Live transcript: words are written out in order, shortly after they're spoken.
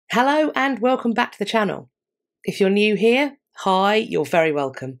Hello and welcome back to the channel. If you're new here, hi, you're very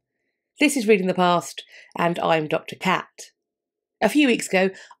welcome. This is Reading the Past and I'm Dr. Cat. A few weeks ago,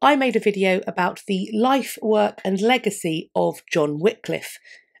 I made a video about the life, work and legacy of John Wycliffe,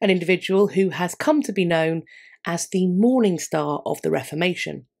 an individual who has come to be known as the Morning Star of the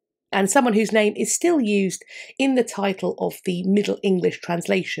Reformation, and someone whose name is still used in the title of the Middle English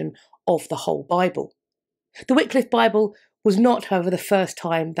translation of the whole Bible. The Wycliffe Bible was not, however, the first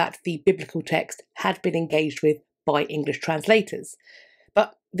time that the biblical text had been engaged with by English translators,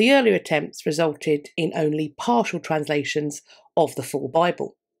 but the earlier attempts resulted in only partial translations of the full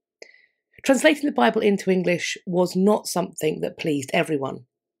Bible. Translating the Bible into English was not something that pleased everyone.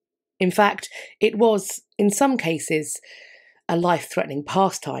 In fact, it was, in some cases, a life-threatening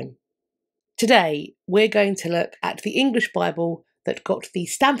pastime. Today, we're going to look at the English Bible that got the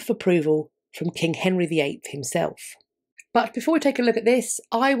stamp of approval from King Henry VIII himself. But before we take a look at this,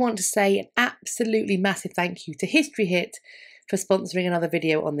 I want to say an absolutely massive thank you to History Hit for sponsoring another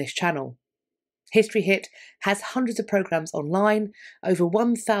video on this channel. History Hit has hundreds of programmes online, over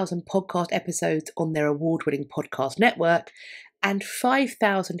 1,000 podcast episodes on their award-winning podcast network, and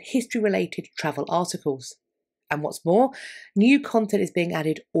 5,000 history-related travel articles. And what's more, new content is being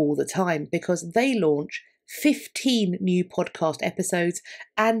added all the time because they launch 15 new podcast episodes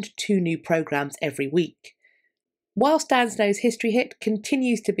and 2 new programmes every week. While Dan Snow's History Hit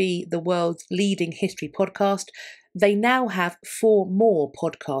continues to be the world's leading history podcast, they now have 4 more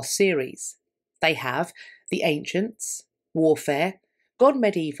podcast series. They have The Ancients, Warfare, Gone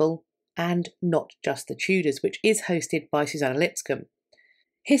Medieval, and Not Just the Tudors, which is hosted by Susanna Lipscomb.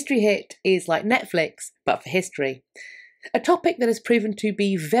 History Hit is like Netflix, but for history. A topic that has proven to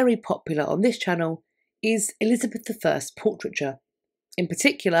be very popular on this channel is Elizabeth I's portraiture, in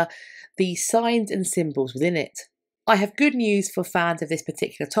particular, the signs and symbols within it. I have good news for fans of this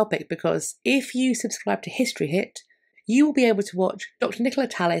particular topic because if you subscribe to History Hit, you will be able to watch Dr. Nicola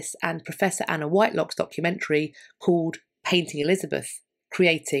Tallis and Professor Anna Whitelock's documentary called Painting Elizabeth,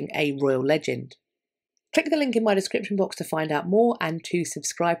 Creating a Royal Legend. Click the link in my description box to find out more and to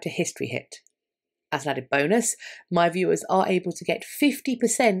subscribe to History Hit. As an added bonus, my viewers are able to get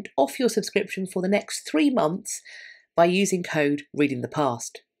 50% off your subscription for the next 3 months by using code Reading the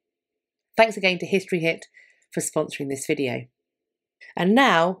Past. Thanks again to History Hit for sponsoring this video. And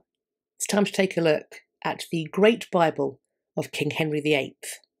now it's time to take a look at the Great Bible of King Henry VIII.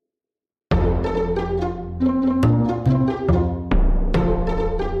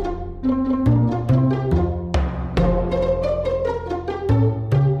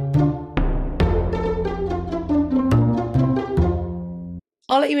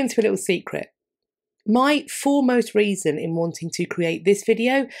 I'll let you into a little secret. My foremost reason in wanting to create this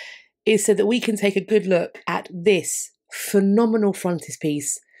video is so that we can take a good look at this phenomenal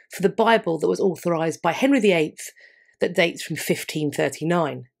frontispiece for the Bible that was authorised by Henry VIII that dates from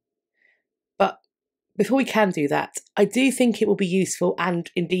 1539. But before we can do that, I do think it will be useful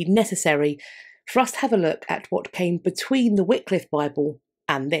and indeed necessary for us to have a look at what came between the Wycliffe Bible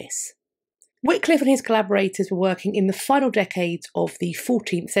and this. Wycliffe and his collaborators were working in the final decades of the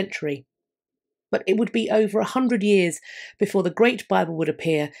 14th century, but it would be over 100 years before the Great Bible would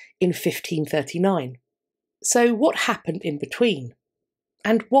appear in 1539. So what happened in between?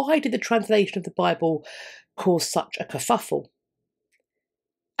 And why did the translation of the Bible cause such a kerfuffle?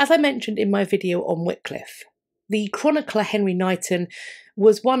 As I mentioned in my video on Wycliffe, the chronicler Henry VIII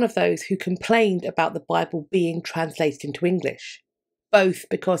was one of those who complained about the Bible being translated into English, both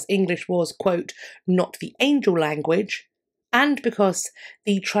because English was, quote, not the angel language, and because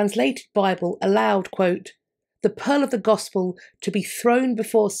the translated Bible allowed, quote, the pearl of the gospel to be thrown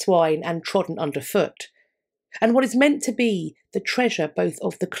before swine and trodden underfoot, and what is meant to be the treasure both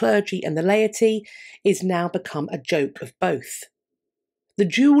of the clergy and the laity is now become a joke of both. The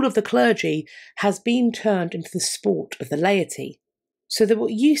jewel of the clergy has been turned into the sport of the laity, so that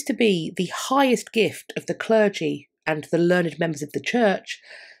what used to be the highest gift of the clergy and the learned members of the church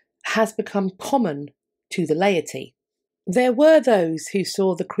has become common to the laity. There were those who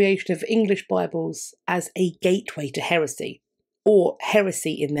saw the creation of English Bibles as a gateway to heresy, or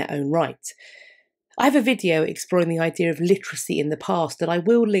heresy in their own right. I have a video exploring the idea of literacy in the past that I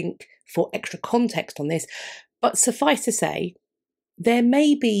will link for extra context on this, but suffice to say, there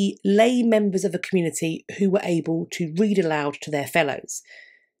may be lay members of a community who were able to read aloud to their fellows.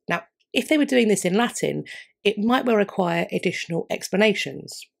 Now, if they were doing this in Latin, it might well require additional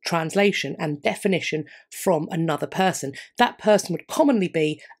explanations, translation and definition from another person. That person would commonly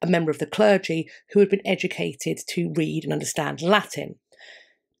be a member of the clergy who had been educated to read and understand Latin.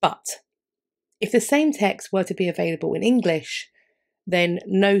 But if the same text were to be available in English, then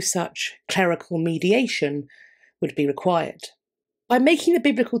no such clerical mediation would be required. By making the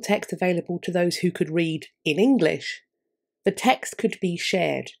biblical text available to those who could read in English, the text could be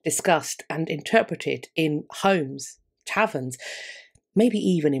shared, discussed, and interpreted in homes, taverns, maybe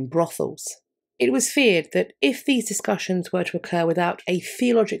even in brothels. It was feared that if these discussions were to occur without a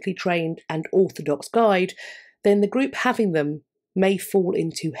theologically trained and orthodox guide, then the group having them may fall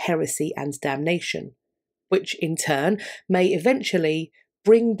into heresy and damnation, which in turn may eventually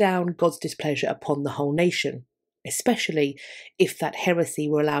bring down God's displeasure upon the whole nation, especially if that heresy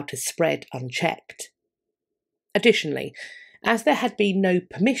were allowed to spread unchecked. Additionally, as there had been no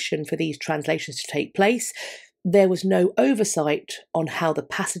permission for these translations to take place, there was no oversight on how the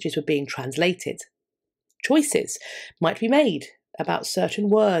passages were being translated. Choices might be made about certain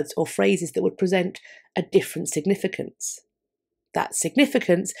words or phrases that would present a different significance. That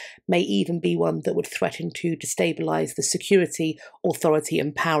significance may even be one that would threaten to destabilise the security, authority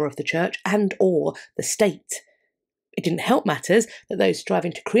and power of the church and/or the state. It didn't help matters that those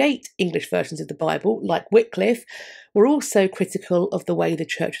striving to create English versions of the Bible, like Wycliffe, were also critical of the way the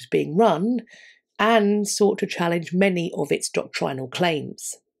church was being run and sought to challenge many of its doctrinal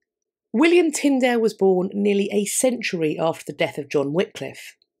claims. William Tyndale was born nearly a century after the death of John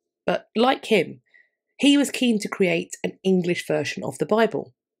Wycliffe, but like him, he was keen to create an English version of the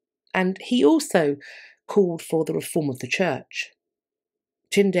Bible, and he also called for the reform of the church.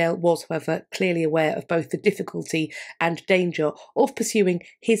 Tyndale was, however, clearly aware of both the difficulty and danger of pursuing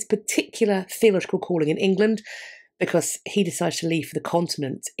his particular theological calling in England, because he decided to leave for the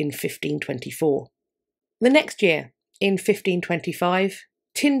continent in 1524. The next year, in 1525,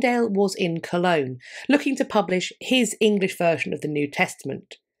 Tyndale was in Cologne, looking to publish his English version of the New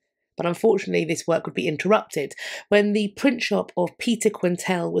Testament. But unfortunately, this work would be interrupted when the print shop of Peter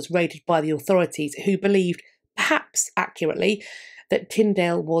Quintel was raided by the authorities, who believed, perhaps accurately, that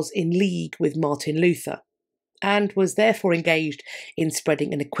Tyndale was in league with Martin Luther, and was therefore engaged in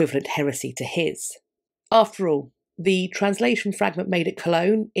spreading an equivalent heresy to his. After all, the translation fragment made at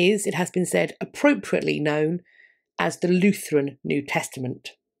Cologne is, it has been said, appropriately known as the Lutheran New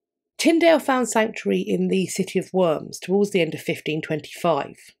Testament. Tyndale found sanctuary in the city of Worms towards the end of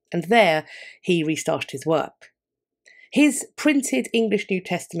 1525, and there he restarted his work. His printed English New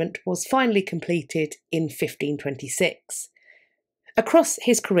Testament was finally completed in 1526. Across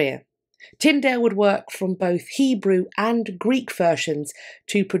his career, Tyndale would work from both Hebrew and Greek versions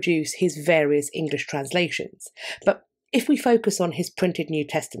to produce his various English translations. But if we focus on his printed New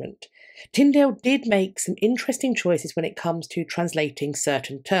Testament, Tyndale did make some interesting choices when it comes to translating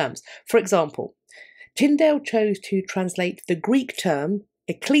certain terms. For example, Tyndale chose to translate the Greek term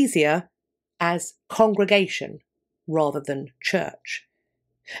ecclesia as congregation rather than church.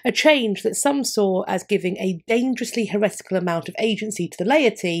 A change that some saw as giving a dangerously heretical amount of agency to the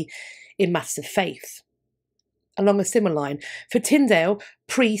laity in matters of faith. Along a similar line, for Tyndale,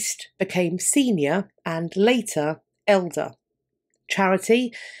 priest became senior and later elder.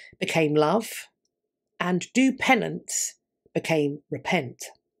 Charity became love, and do penance became repent.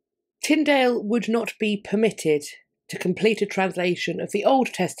 Tyndale would not be permitted to complete a translation of the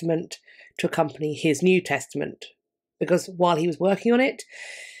Old Testament to accompany his New Testament, because while he was working on it,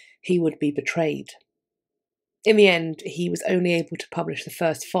 he would be betrayed. In the end, he was only able to publish the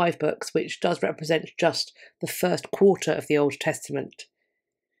first 5 books, which does represent just the first quarter of the Old Testament.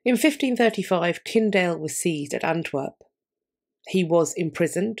 In 1535, Tyndale was seized at Antwerp. He was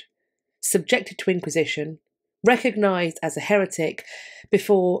imprisoned, subjected to Inquisition, recognised as a heretic,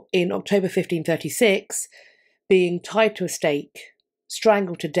 before, in October 1536, being tied to a stake,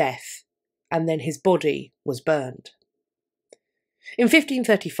 strangled to death, and then his body was burned. In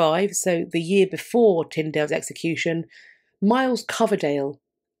 1535, so the year before Tyndale's execution, Miles Coverdale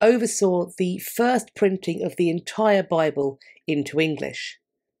oversaw the first printing of the entire Bible into English.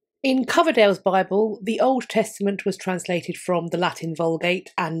 In Coverdale's Bible, the Old Testament was translated from the Latin Vulgate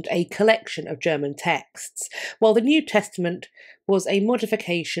and a collection of German texts, while the New Testament was a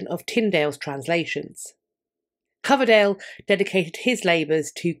modification of Tyndale's translations. Coverdale dedicated his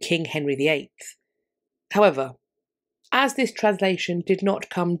labours to King Henry VIII. However, as this translation did not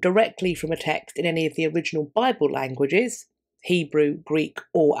come directly from a text in any of the original Bible languages, Hebrew, Greek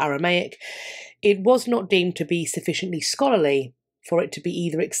or Aramaic, it was not deemed to be sufficiently scholarly for it to be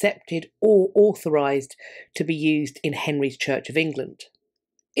either accepted or authorised to be used in Henry's Church of England.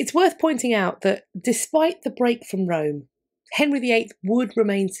 It's worth pointing out that despite the break from Rome, Henry VIII would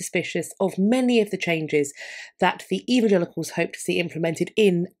remain suspicious of many of the changes that the evangelicals hoped to see implemented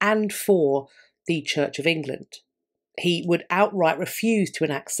in and for the Church of England. He would outright refuse to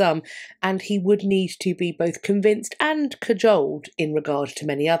enact some, and he would need to be both convinced and cajoled in regard to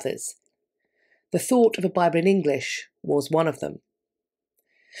many others. The thought of a Bible in English was one of them.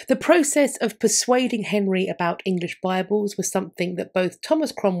 The process of persuading Henry about English Bibles was something that both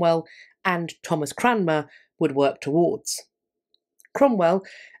Thomas Cromwell and Thomas Cranmer would work towards. Cromwell,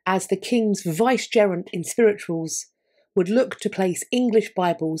 as the king's vicegerent in spirituals, would look to place English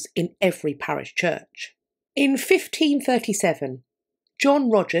Bibles in every parish church. In 1537, John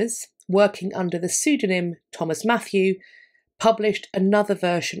Rogers, working under the pseudonym Thomas Matthew, published another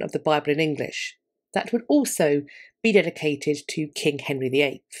version of the Bible in English that would also be dedicated to King Henry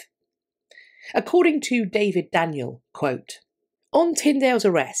VIII. According to David Daniel, quote, "On Tyndale's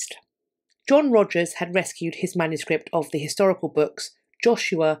arrest, John Rogers had rescued his manuscript of the historical books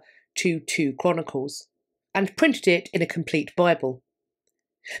Joshua to 2 Chronicles and printed it in a complete Bible.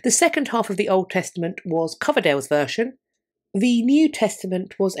 The second half of the Old Testament was Coverdale's version. The New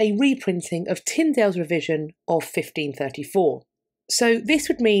Testament was a reprinting of Tyndale's revision of 1534. So this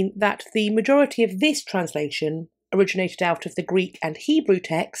would mean that the majority of this translation originated out of the Greek and Hebrew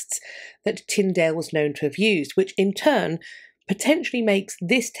texts that Tyndale was known to have used, which in turn potentially makes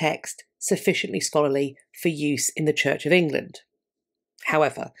this text sufficiently scholarly for use in the Church of England.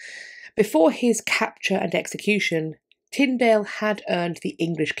 However, before his capture and execution, Tyndale had earned the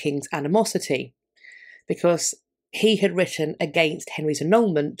English king's animosity because he had written against Henry's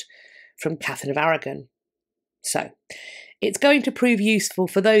annulment from Catherine of Aragon. So, it's going to prove useful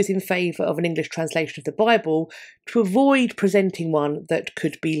for those in favour of an English translation of the Bible to avoid presenting one that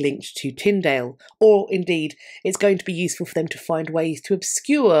could be linked to Tyndale, or indeed, it's going to be useful for them to find ways to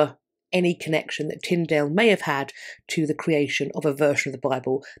obscure any connection that Tyndale may have had to the creation of a version of the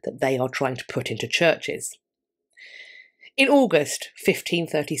Bible that they are trying to put into churches. In August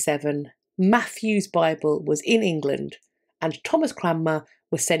 1537, Matthew's Bible was in England, and Thomas Cranmer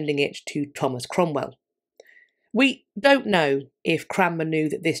was sending it to Thomas Cromwell. We don't know if Cranmer knew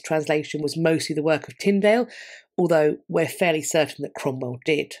that this translation was mostly the work of Tyndale, although we're fairly certain that Cromwell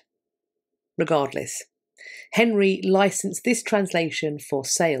did. Regardless, Henry licensed this translation for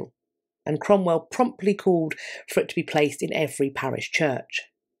sale, and Cromwell promptly called for it to be placed in every parish church.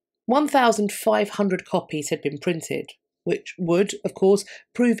 1,500 copies had been printed, which would, of course,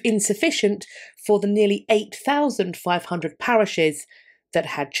 prove insufficient for the nearly 8,500 parishes that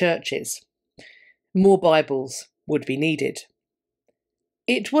had churches. More Bibles would be needed.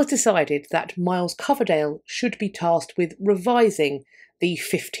 It was decided that Miles Coverdale should be tasked with revising the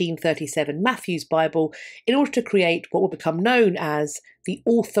 1537 Matthew's Bible in order to create what would become known as the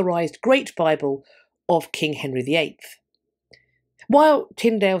authorised Great Bible of King Henry VIII. While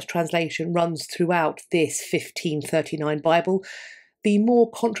Tyndale's translation runs throughout this 1539 Bible, the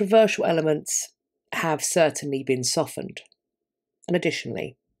more controversial elements have certainly been softened. And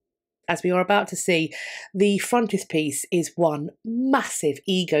additionally, as we are about to see, the frontispiece is one massive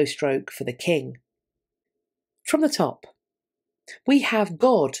ego stroke for the king. From the top, we have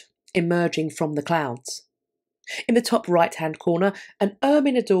God emerging from the clouds. In the top right-hand corner, an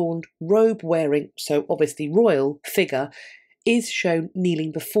ermine-adorned, robe-wearing, so obviously royal, figure is shown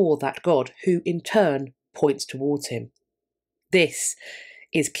kneeling before that God, who in turn points towards him. This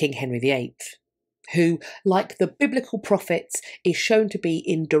is King Henry VIII, who, like the biblical prophets, is shown to be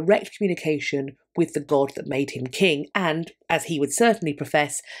in direct communication with the God that made him king and, as he would certainly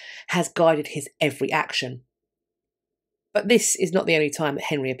profess, has guided his every action. But this is not the only time that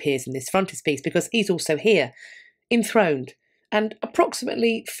Henry appears in this frontispiece, because he's also here, enthroned, and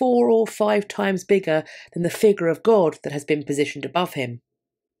approximately 4 or 5 times bigger than the figure of God that has been positioned above him.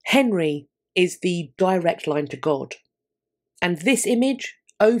 Henry is the direct line to God, and this image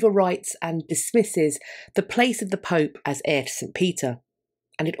overwrites and dismisses the place of the Pope as heir to St. Peter,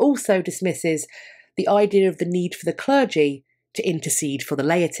 and it also dismisses the idea of the need for the clergy to intercede for the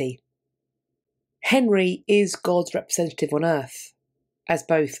laity. Henry is God's representative on earth, as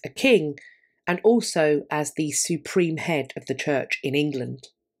both a king and also as the supreme head of the church in England.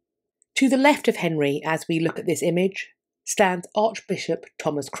 To the left of Henry, as we look at this image, stands Archbishop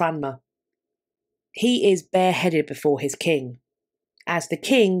Thomas Cranmer. He is bareheaded before his king, as the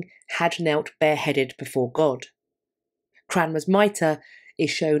king had knelt bareheaded before God. Cranmer's mitre is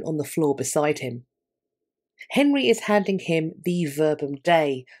shown on the floor beside him. Henry is handing him the Verbum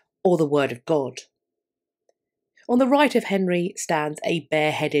Dei, or the Word of God. On the right of Henry stands a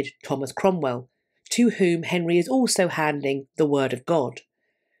bareheaded Thomas Cromwell, to whom Henry is also handing the Word of God.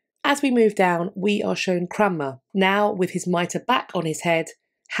 As we move down, we are shown Cranmer, now with his mitre back on his head,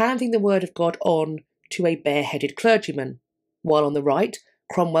 handing the Word of God on to a bareheaded clergyman, while on the right,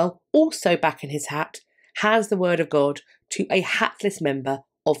 Cromwell, also back in his hat, hands the word of God to a hatless member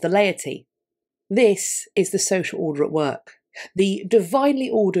of the laity. This is the social order at work. The divinely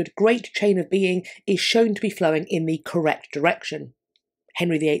ordered great chain of being is shown to be flowing in the correct direction.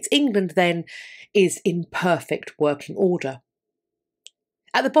 Henry VIII's England, then, is in perfect working order.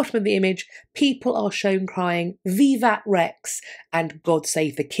 At the bottom of the image, people are shown crying "Vivat Rex" and "God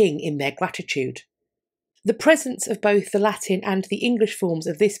save the King" in their gratitude. The presence of both the Latin and the English forms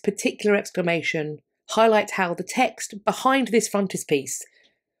of this particular exclamation highlight how the text behind this frontispiece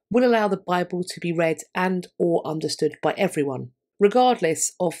will allow the Bible to be read and or understood by everyone,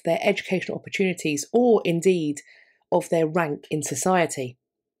 regardless of their educational opportunities or, indeed, of their rank in society.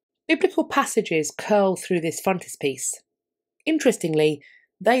 Biblical passages curl through this frontispiece. Interestingly,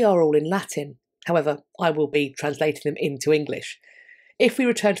 they are all in Latin. However, I will be translating them into English. If we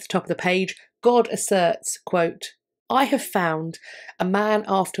return to the top of the page, God asserts, quote, "I have found a man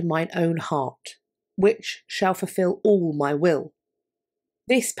after mine own heart, which shall fulfil all my will."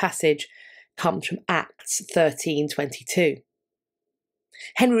 This passage comes from Acts 13:22.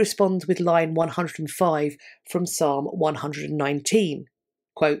 Henry responds with line 105 from Psalm 119,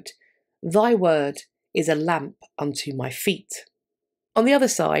 quote, "Thy word is a lamp unto my feet." On the other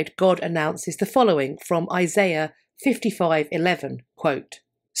side, God announces the following from Isaiah 55:11, quote,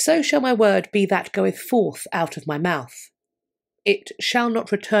 "So shall my word be that goeth forth out of my mouth. It shall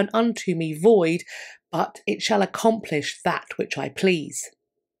not return unto me void, but it shall accomplish that which I please."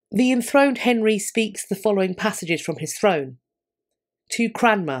 The enthroned Henry speaks the following passages from his throne. To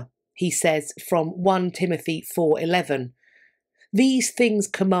Cranmer, he says from 1 Timothy 4:11, "These things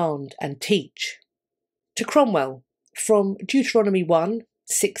command and teach." To Cromwell, from Deuteronomy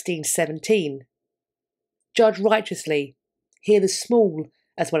 1:16-17, "Judge righteously, hear the small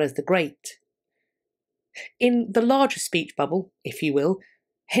as well as the great." In the larger speech bubble, if you will,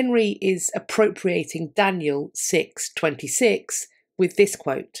 Henry is appropriating Daniel 6:26 with this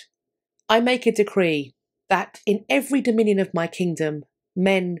quote, "I make a decree that in every dominion of my kingdom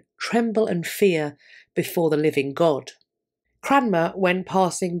men tremble and fear before the living God." Cranmer, when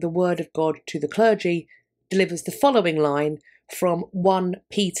passing the word of God to the clergy, delivers the following line from 1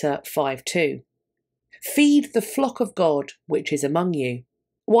 Peter 5:2. "Feed the flock of God which is among you,"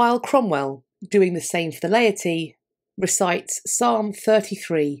 while Cromwell, doing the same for the laity, recites Psalm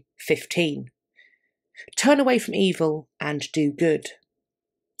 33:15. "Turn away from evil and do good.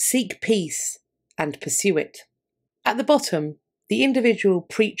 Seek peace and pursue it." At the bottom, the individual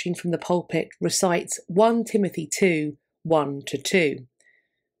preaching from the pulpit recites 1 Timothy 2:1-2.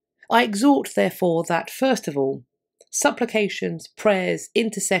 "I exhort, therefore, that, first of all, supplications, prayers,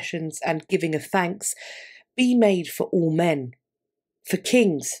 intercessions, and giving of thanks be made for all men, for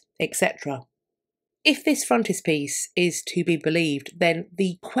kings, etc." If this frontispiece is to be believed, then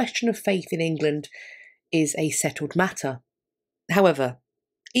the question of faith in England is a settled matter. However,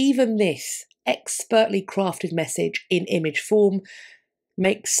 even this expertly crafted message in image form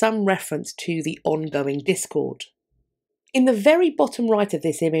makes some reference to the ongoing discord. In the very bottom right of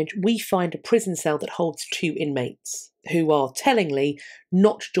this image, we find a prison cell that holds 2 inmates, who are tellingly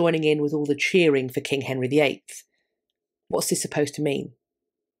not joining in with all the cheering for King Henry VIII. What's this supposed to mean?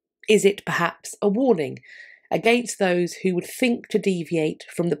 Is it perhaps a warning against those who would think to deviate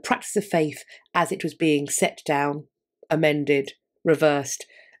from the practice of faith as it was being set down, amended, reversed,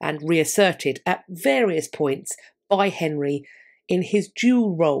 and reasserted at various points by Henry in his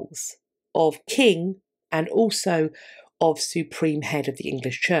dual roles of king and also of supreme head of the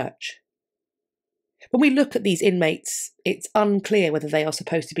English Church? When we look at these inmates, it's unclear whether they are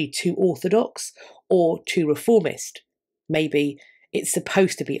supposed to be too orthodox or too reformist. Maybe it's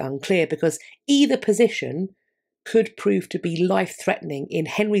supposed to be unclear because either position could prove to be life-threatening in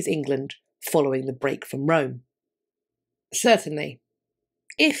Henry's England following the break from Rome. Certainly,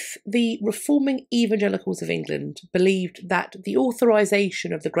 if the reforming evangelicals of England believed that the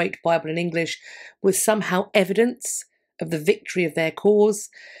authorisation of the Great Bible in English was somehow evidence of the victory of their cause,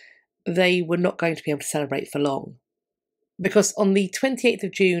 they were not going to be able to celebrate for long. Because on the 28th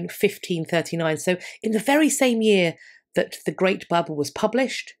of June 1539, so in the very same year that the Great Bible was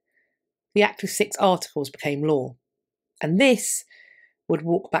published, the Act of 6 Articles became law. And this would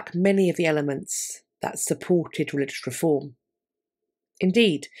walk back many of the elements that supported religious reform.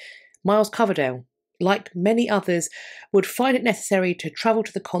 Indeed, Miles Coverdale, like many others, would find it necessary to travel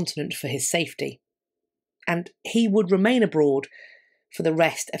to the continent for his safety, and he would remain abroad for the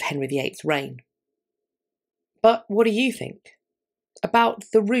rest of Henry VIII's reign. But what do you think about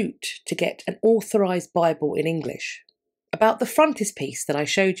the route to get an authorised Bible in English? About the frontispiece that I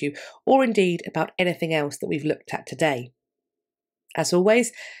showed you, or indeed about anything else that we've looked at today? As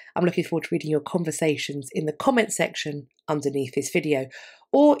always, I'm looking forward to reading your conversations in the comment section underneath this video,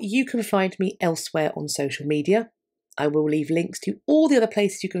 or you can find me elsewhere on social media. I will leave links to all the other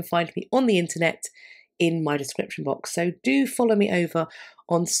places you can find me on the internet in my description box, so do follow me over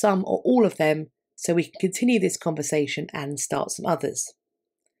on some or all of them so we can continue this conversation and start some others.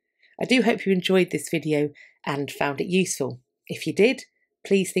 I do hope you enjoyed this video and found it useful. If you did,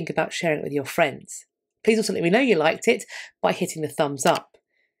 please think about sharing it with your friends. Please also let me know you liked it by hitting the thumbs up.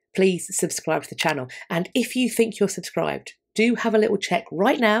 Please subscribe to the channel, and if you think you're subscribed, do have a little check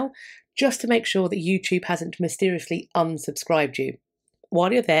right now just to make sure that YouTube hasn't mysteriously unsubscribed you.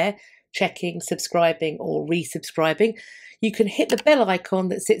 While you're there, checking, subscribing or resubscribing, you can hit the bell icon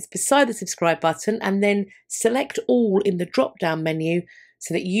that sits beside the subscribe button and then select all in the drop-down menu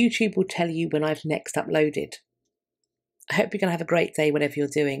so that YouTube will tell you when I've next uploaded. I hope you're going to have a great day whatever you're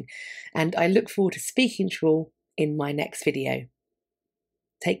doing, and I look forward to speaking to you all in my next video.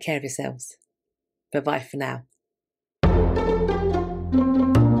 Take care of yourselves. Bye-bye for now.